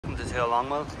the Toyota long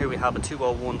model. Here we have a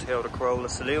 201 Toyota Corolla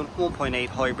Saloon, 1.8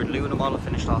 hybrid Luna model,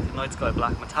 finished off in night sky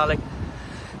black metallic,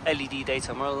 LED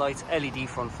daytime running lights, LED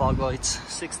front fog lights,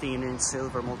 16-inch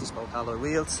silver multi-spoke alloy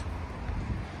wheels,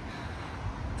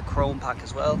 the chrome pack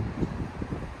as well,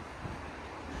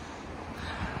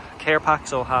 care pack,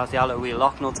 so it has the alloy wheel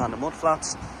lock nuts and the mud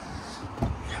flats,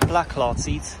 black cloth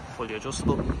seats, fully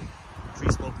adjustable,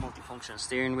 3-spoke multifunction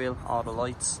steering wheel, auto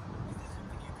lights,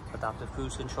 adaptive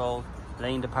cruise control,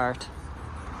 lane depart,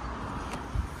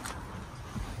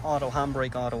 auto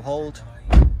handbrake, auto hold,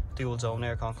 dual zone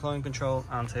aircon climate control,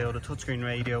 and Toyota touchscreen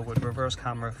radio with reverse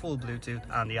camera, full Bluetooth,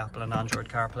 and the Apple and Android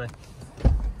CarPlay.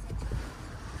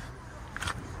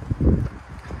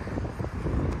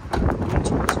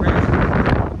 Towards rear,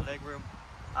 legroom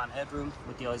and headroom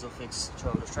with the ISOFIX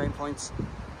shoulder strain points.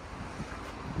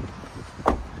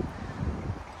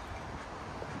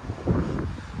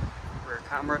 Rear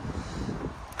camera,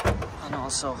 and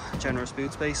also generous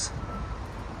boot space.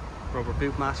 Rubber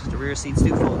boot mat. The rear seats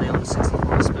do fold down to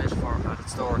 64 split for added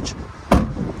storage.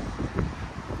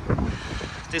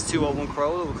 This 201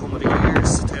 Corolla will come with a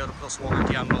year's Toyota Plus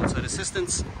warranty and roadside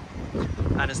assistance,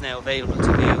 and is now available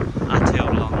to view at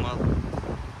Toyota